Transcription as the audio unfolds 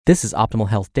This is Optimal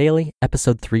Health Daily,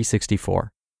 episode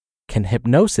 364. Can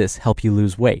Hypnosis Help You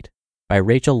Lose Weight? By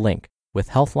Rachael with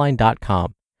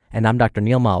Healthline.com. And I'm Dr.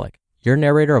 Neil Malik, your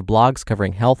narrator of blogs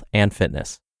covering health and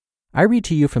fitness. I read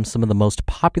to you from some of the most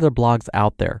popular blogs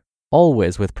out there,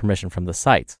 always with permission from the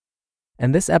sites.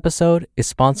 And this episode is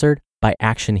sponsored by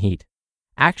Action Heat.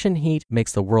 Action Heat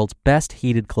makes the world's best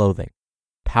heated clothing.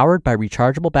 Powered by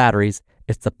rechargeable batteries,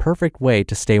 it's the perfect way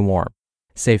to stay warm.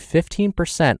 Save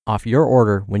 15% off your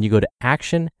order when you go to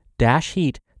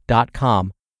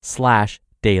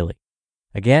action-heat.com/daily.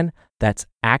 Again, that's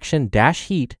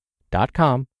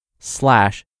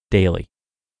action-heat.com/daily.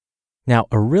 Now,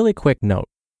 a really quick note.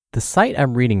 The site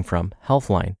I'm reading from,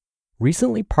 Healthline,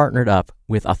 recently partnered up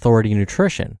with Authority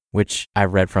Nutrition, which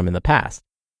I've read from in the past.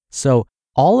 So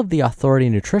all of the Authority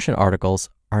Nutrition articles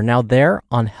are now there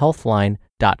on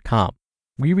healthline.com.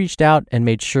 We reached out and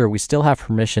made sure we still have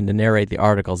permission to narrate the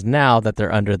articles now that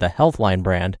they're under the Healthline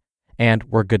brand, and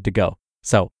we're good to go.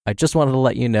 So I just wanted to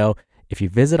let you know, if you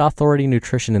visit Authority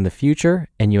Nutrition in the future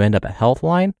and you end up at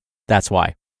Healthline, that's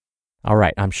why. All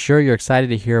right, I'm sure you're excited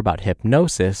to hear about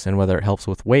hypnosis and whether it helps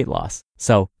with weight loss.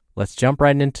 So let's jump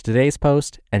right into today's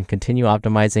post and continue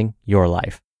optimizing your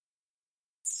life.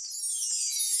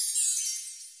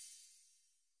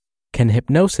 Can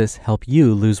Hypnosis Help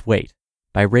You Lose Weight?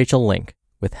 By Rachael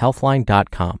with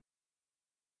Healthline.com.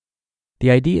 The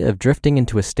idea of drifting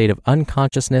into a state of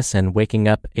unconsciousness and waking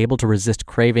up able to resist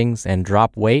cravings and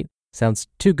drop weight sounds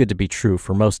too good to be true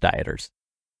for most dieters.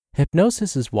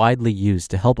 Hypnosis is widely used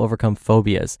to help overcome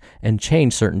phobias and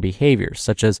change certain behaviors,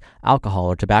 such as alcohol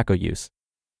or tobacco use.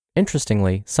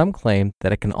 Interestingly, some claim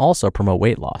that it can also promote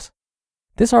weight loss.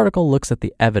 This article looks at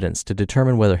the evidence to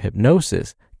determine whether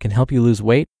hypnosis can help you lose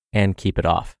weight and keep it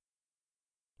off.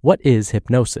 What is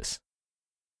hypnosis?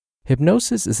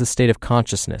 Hypnosis is a state of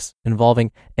consciousness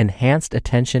involving enhanced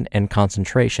attention and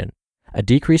concentration, a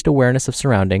decreased awareness of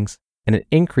surroundings, and an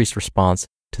increased response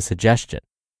to suggestion.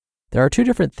 There are two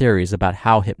different theories about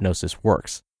how hypnosis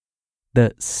works.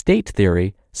 The state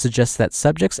theory suggests that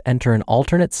subjects enter an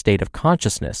alternate state of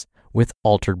consciousness with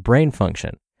altered brain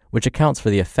function, which accounts for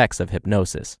the effects of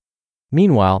hypnosis.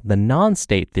 Meanwhile, the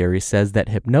non-state theory says that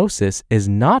hypnosis is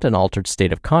not an altered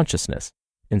state of consciousness.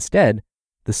 Instead,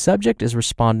 the subject is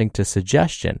responding to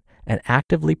suggestion and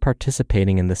actively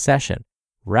participating in the session,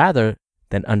 rather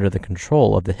than under the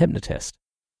control of the hypnotist.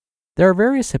 There are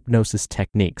various hypnosis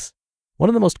techniques. One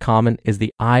of the most common is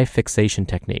the eye fixation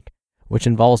technique, which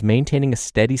involves maintaining a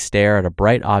steady stare at a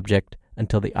bright object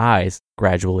until the eyes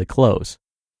gradually close.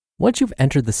 Once you've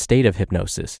entered the state of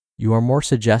hypnosis, you are more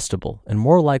suggestible and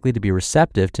more likely to be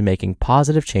receptive to making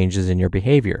positive changes in your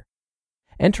behavior.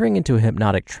 Entering into a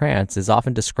hypnotic trance is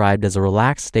often described as a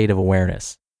relaxed state of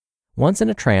awareness. Once in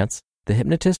a trance, the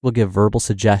hypnotist will give verbal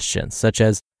suggestions such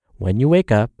as, when you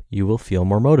wake up, you will feel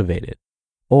more motivated,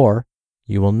 or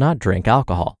you will not drink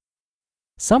alcohol.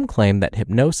 Some claim that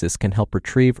hypnosis can help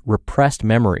retrieve repressed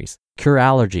memories, cure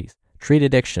allergies, treat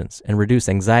addictions, and reduce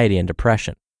anxiety and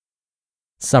depression.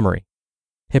 Summary: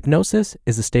 hypnosis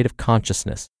is a state of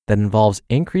consciousness that involves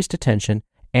increased attention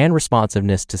and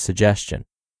responsiveness to suggestion.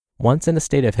 Once in a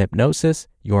state of hypnosis,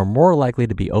 you are more likely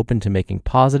to be open to making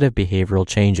positive behavioral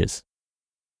changes.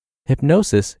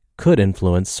 Hypnosis could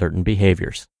influence certain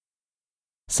behaviors.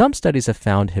 Some studies have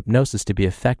found hypnosis to be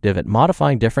effective at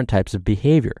modifying different types of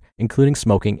behavior, including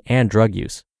smoking and drug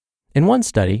use. In one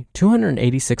study,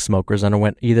 286 smokers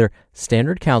underwent either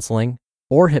standard counseling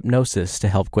or hypnosis to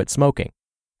help quit smoking.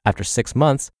 After 6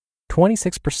 months,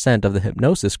 26% of the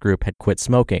hypnosis group had quit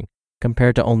smoking,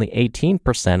 compared to only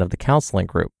 18% of the counseling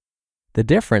group. The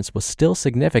difference was still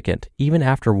significant even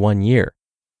after 1 year.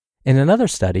 In another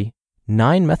study,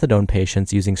 9 methadone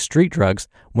patients using street drugs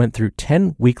went through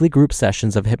 10 weekly group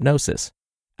sessions of hypnosis.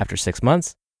 After 6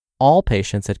 months, all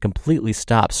patients had completely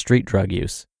stopped street drug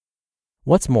use.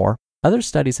 What's more, other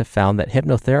studies have found that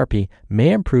hypnotherapy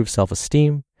may improve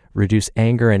self-esteem, reduce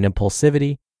anger and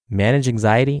impulsivity, manage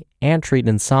anxiety, and treat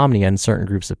insomnia in certain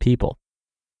groups of people.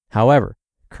 However,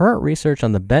 current research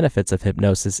on the benefits of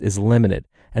hypnosis is limited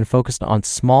and focused on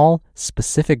small,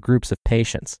 specific groups of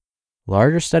patients.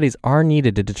 Larger studies are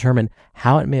needed to determine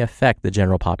how it may affect the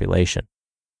general population.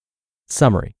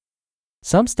 Summary: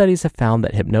 some studies have found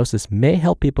that hypnosis may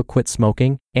help people quit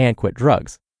smoking and quit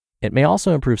drugs. It may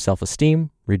also improve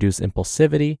self-esteem, reduce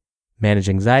impulsivity, manage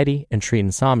anxiety, and treat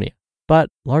insomnia. But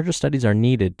larger studies are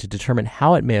needed to determine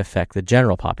how it may affect the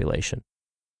general population.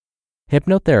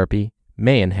 Hypnotherapy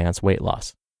may enhance weight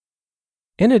loss.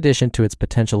 In addition to its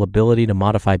potential ability to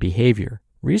modify behavior,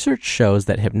 research shows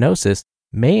that hypnosis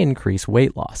may increase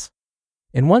weight loss.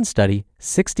 In one study,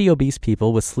 60 obese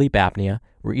people with sleep apnea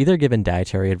were either given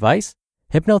dietary advice,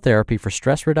 hypnotherapy for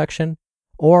stress reduction,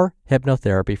 or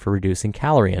hypnotherapy for reducing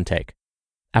calorie intake.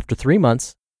 After 3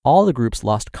 months, all the groups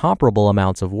lost comparable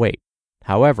amounts of weight.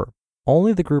 However,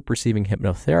 only the group receiving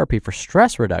hypnotherapy for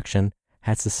stress reduction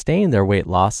had sustained their weight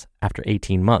loss after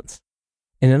 18 months.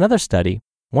 In another study,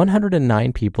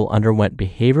 109 people underwent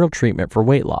behavioral treatment for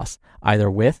weight loss, either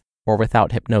with or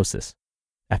without hypnosis.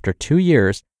 After 2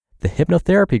 years, the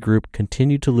hypnotherapy group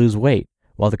continued to lose weight,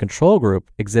 while the control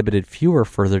group exhibited fewer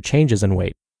further changes in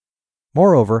weight.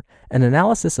 Moreover, an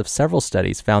analysis of several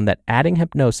studies found that adding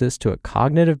hypnosis to a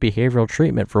cognitive behavioral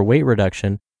treatment for weight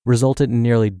reduction resulted in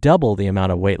nearly double the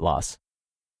amount of weight loss.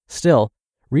 Still,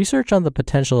 research on the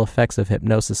potential effects of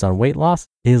hypnosis on weight loss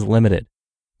is limited.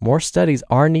 More studies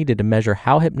are needed to measure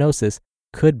how hypnosis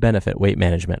could benefit weight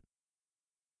management.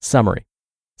 Summary: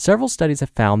 several studies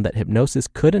have found that hypnosis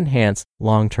could enhance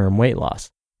long-term weight loss.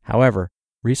 However,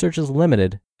 research is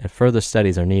limited and further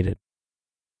studies are needed.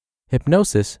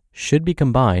 Hypnosis should be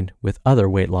combined with other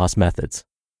weight loss methods.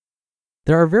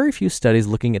 There are very few studies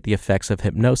looking at the effects of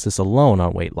hypnosis alone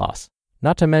on weight loss.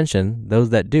 Not to mention,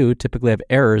 those that do typically have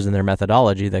errors in their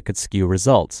methodology that could skew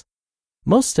results.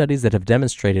 Most studies that have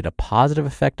demonstrated a positive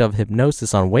effect of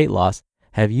hypnosis on weight loss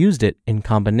have used it in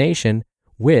combination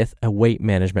with a weight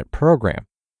management program.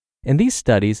 In these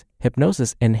studies,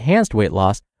 hypnosis enhanced weight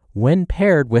loss when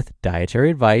paired with dietary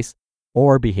advice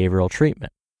or behavioral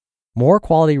treatment. More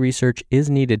quality research is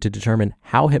needed to determine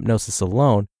how hypnosis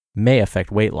alone may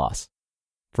affect weight loss.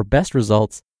 For best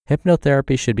results,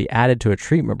 hypnotherapy should be added to a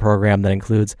treatment program that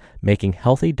includes making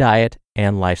healthy diet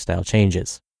and lifestyle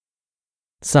changes.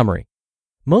 Summary: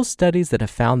 most studies that have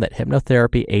found that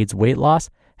hypnotherapy aids weight loss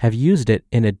have used it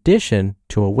in addition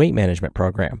to a weight management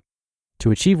program.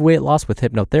 To achieve weight loss with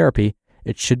hypnotherapy,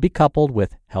 it should be coupled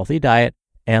with healthy diet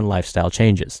and lifestyle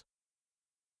changes.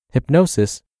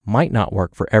 Hypnosis might not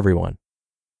work for everyone.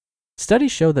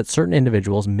 Studies show that certain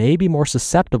individuals may be more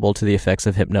susceptible to the effects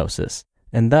of hypnosis,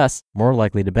 and thus more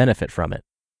likely to benefit from it.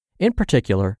 In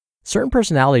particular, certain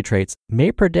personality traits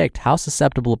may predict how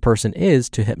susceptible a person is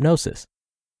to hypnosis.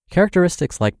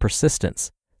 Characteristics like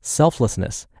persistence,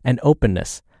 selflessness, and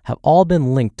openness have all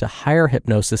been linked to higher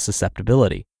hypnosis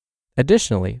susceptibility.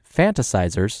 Additionally,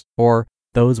 fantasizers, or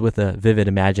those with a vivid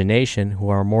imagination who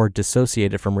are more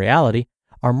dissociated from reality,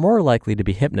 are more likely to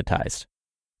be hypnotized.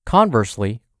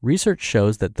 Conversely, research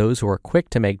shows that those who are quick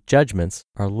to make judgments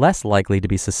are less likely to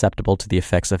be susceptible to the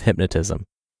effects of hypnotism.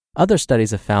 Other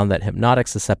studies have found that hypnotic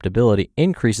susceptibility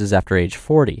increases after age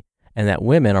 40, and that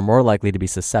women are more likely to be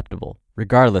susceptible,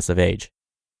 regardless of age.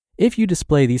 If you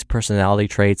display these personality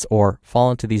traits or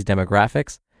fall into these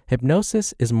demographics,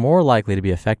 hypnosis is more likely to be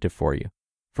effective for you.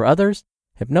 For others,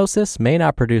 hypnosis may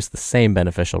not produce the same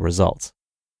beneficial results.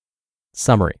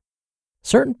 Summary: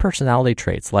 certain personality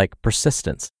traits like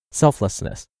persistence,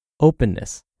 selflessness,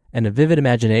 openness, and a vivid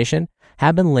imagination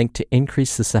have been linked to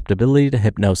increased susceptibility to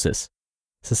hypnosis.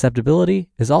 Susceptibility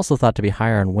is also thought to be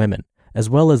higher in women, as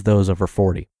well as those over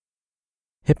 40.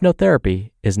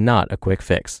 Hypnotherapy is not a quick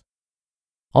fix.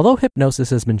 Although hypnosis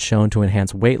has been shown to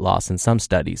enhance weight loss in some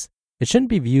studies, it shouldn't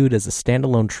be viewed as a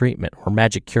standalone treatment or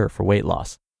magic cure for weight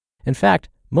loss. In fact,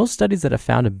 most studies that have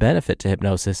found a benefit to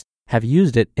hypnosis have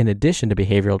used it in addition to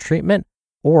behavioral treatment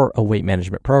or a weight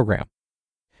management program.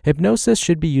 Hypnosis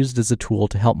should be used as a tool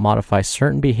to help modify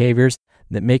certain behaviors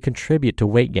that may contribute to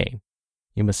weight gain.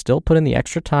 You must still put in the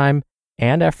extra time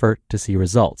and effort to see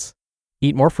results.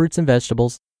 Eat more fruits and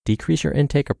vegetables, decrease your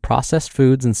intake of processed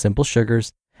foods and simple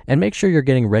sugars, and make sure you're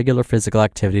getting regular physical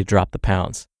activity to drop the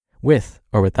pounds, with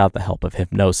or without the help of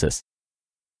hypnosis.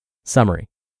 Summary: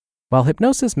 while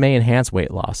hypnosis may enhance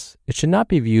weight loss, it should not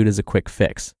be viewed as a quick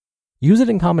fix. Use it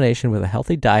in combination with a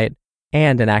healthy diet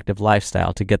and an active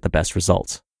lifestyle to get the best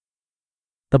results.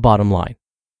 The bottom line: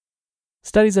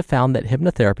 studies have found that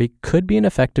hypnotherapy could be an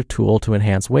effective tool to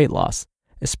enhance weight loss,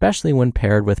 especially when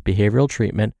paired with behavioral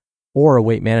treatment or a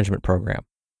weight management program.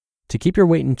 To keep your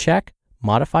weight in check,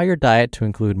 modify your diet to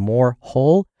include more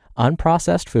whole,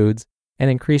 unprocessed foods and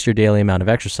increase your daily amount of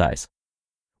exercise.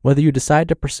 Whether you decide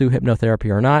to pursue hypnotherapy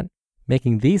or not,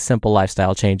 making these simple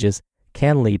lifestyle changes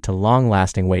can lead to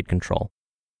long-lasting weight control.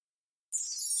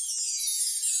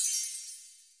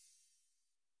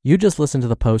 You just listened to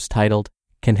the post titled,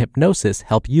 "Can Hypnosis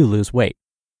Help You Lose Weight?"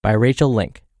 by Rachael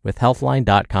with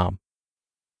Healthline.com.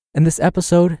 And this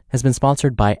episode has been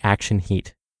sponsored by Action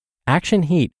Heat. Action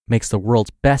Heat makes the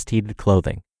world's best heated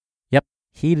clothing. Yep,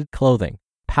 heated clothing,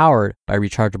 powered by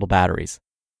rechargeable batteries.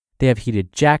 They have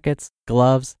heated jackets,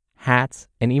 gloves, hats,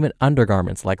 and even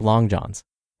undergarments like long johns.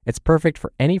 It's perfect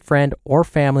for any friend or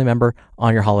family member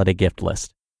on your holiday gift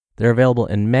list. They're available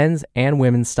in men's and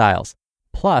women's styles.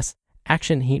 Plus,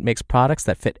 Action Heat makes products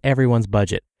that fit everyone's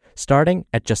budget, starting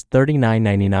at just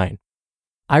 $39.99.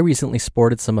 I recently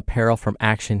sported some apparel from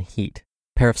Action Heat,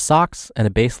 a pair of socks and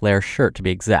a base layer shirt to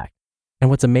be exact. And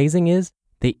what's amazing is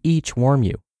they each warm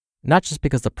you, not just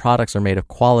because the products are made of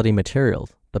quality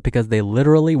materials, but because they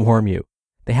literally warm you.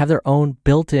 They have their own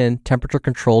built-in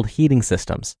temperature-controlled heating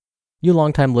systems. You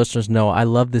longtime listeners know I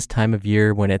love this time of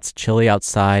year when it's chilly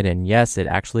outside, and yes, it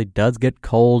actually does get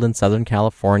cold in Southern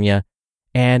California,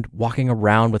 and walking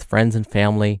around with friends and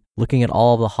family, looking at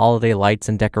all of the holiday lights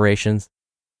and decorations.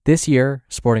 This year,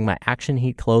 sporting my Action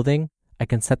Heat clothing, I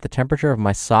can set the temperature of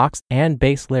my socks and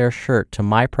base layer shirt to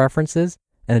my preferences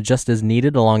and adjust as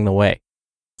needed along the way.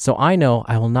 So I know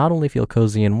I will not only feel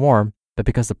cozy and warm, but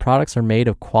because the products are made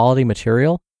of quality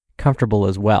material, comfortable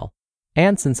as well.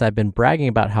 And since I've been bragging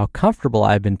about how comfortable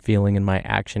I've been feeling in my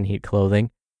Action Heat clothing,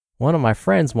 one of my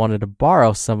friends wanted to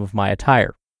borrow some of my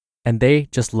attire, and they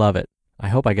just love it. I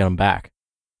hope I get them back.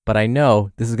 But I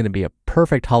know this is going to be a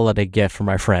perfect holiday gift for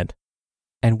my friend.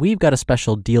 And we've got a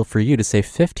special deal for you to save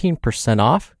 15%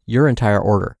 off your entire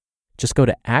order. Just go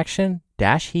to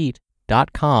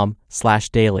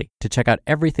action-heat.com/daily to check out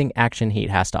everything Action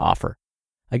Heat has to offer.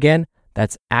 Again,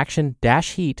 that's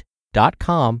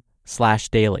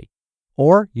action-heat.com/daily.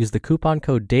 Or use the coupon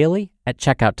code DAILY at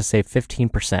checkout to save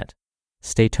 15%.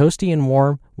 Stay toasty and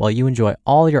warm while you enjoy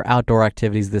all your outdoor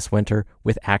activities this winter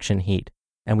with Action Heat.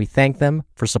 And we thank them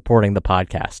for supporting the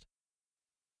podcast.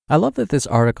 I love that this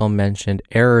article mentioned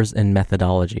errors in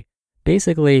methodology,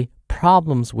 basically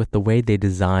problems with the way they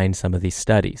designed some of these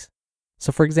studies.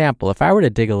 So for example, if I were to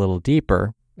dig a little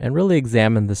deeper and really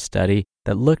examine the study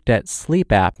that looked at sleep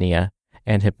apnea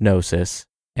and hypnosis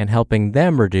and helping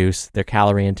them reduce their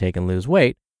calorie intake and lose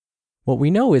weight, what we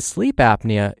know is sleep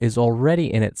apnea is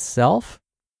already in itself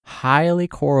highly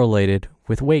correlated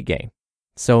with weight gain.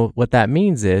 So what that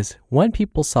means is when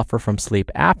people suffer from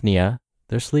sleep apnea,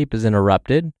 their sleep is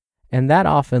interrupted, and that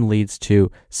often leads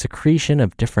to secretion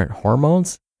of different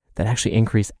hormones that actually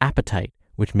increase appetite,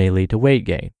 which may lead to weight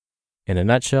gain. In a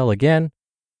nutshell, again,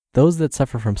 those that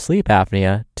suffer from sleep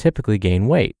apnea typically gain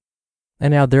weight.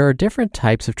 And now there are different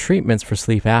types of treatments for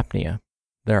sleep apnea.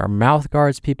 There are mouth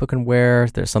guards people can wear.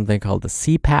 There's something called the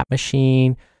CPAP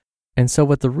machine. And so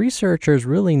what the researchers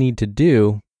really need to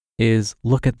do is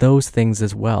look at those things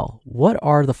as well. What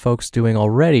are the folks doing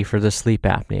already for their sleep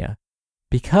apnea?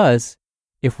 Because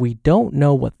if we don't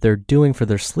know what they're doing for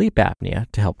their sleep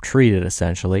apnea to help treat it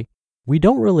essentially, we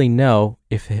don't really know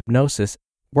if hypnosis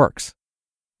works.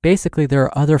 Basically, there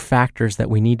are other factors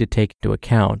that we need to take into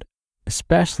account,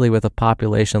 especially with a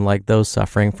population like those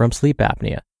suffering from sleep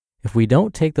apnea. If we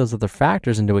don't take those other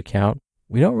factors into account,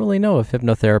 we don't really know if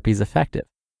hypnotherapy is effective.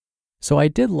 So I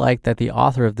did like that the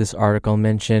author of this article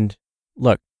mentioned,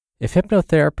 look, if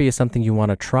hypnotherapy is something you want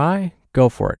to try, go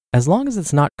for it, as long as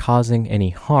it's not causing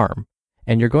any harm.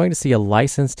 And you're going to see a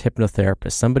licensed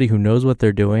hypnotherapist, somebody who knows what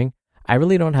they're doing, I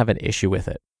really don't have an issue with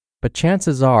it. But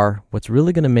chances are, what's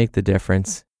really going to make the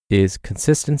difference is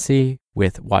consistency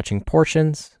with watching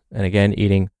portions, and again,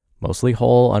 eating mostly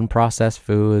whole, unprocessed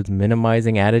foods,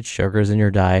 minimizing added sugars in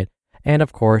your diet, and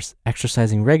of course,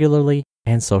 exercising regularly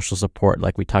and social support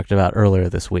like we talked about earlier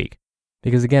this week.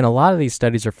 Because again, a lot of these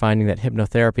studies are finding that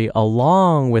hypnotherapy,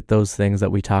 along with those things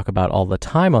that we talk about all the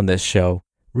time on this show,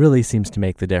 really seems to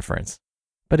make the difference.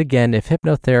 But again, if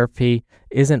hypnotherapy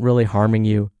isn't really harming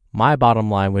you, my bottom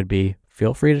line would be,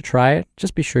 feel free to try it.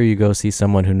 Just be sure you go see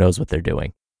someone who knows what they're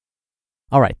doing.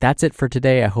 All right, that's it for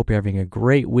today. I hope you're having a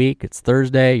great week. It's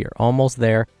Thursday. You're almost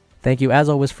there. Thank you as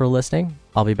always for listening.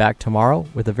 I'll be back tomorrow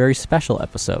with a very special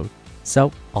episode.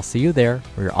 So I'll see you there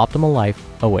where your optimal life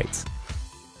awaits.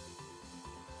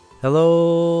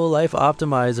 Hello, Life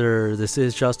Optimizer. This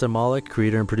is Justin Malik,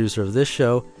 creator and producer of this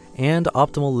show and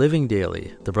Optimal Living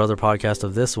Daily, the brother podcast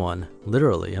of this one.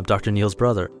 Literally, I'm Dr. Neil's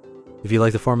brother. If you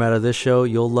like the format of this show,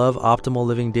 you'll love Optimal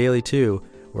Living Daily too,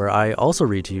 where I also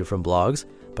read to you from blogs,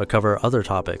 but cover other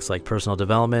topics like personal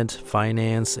development,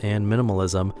 finance, and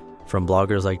minimalism from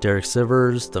bloggers like Derek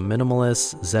Sivers, The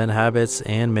Minimalists, Zen Habits,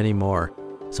 and many more.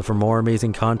 So for more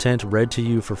amazing content read to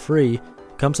you for free,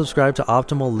 come subscribe to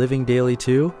Optimal Living Daily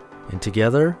too, and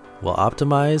together we'll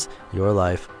optimize your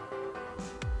life.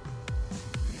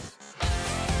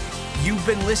 You've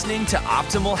been listening to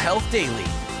Optimal Health Daily.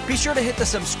 Be sure to hit the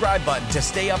subscribe button to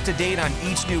stay up to date on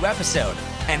each new episode,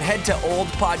 and head to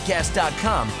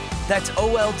oldpodcast.com. That's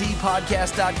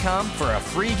oldpodcast.com for a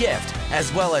free gift,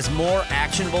 as well as more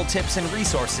actionable tips and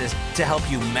resources to help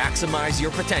you maximize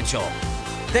your potential.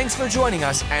 Thanks for joining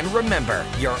us, and remember,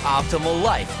 your optimal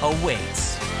life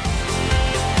awaits.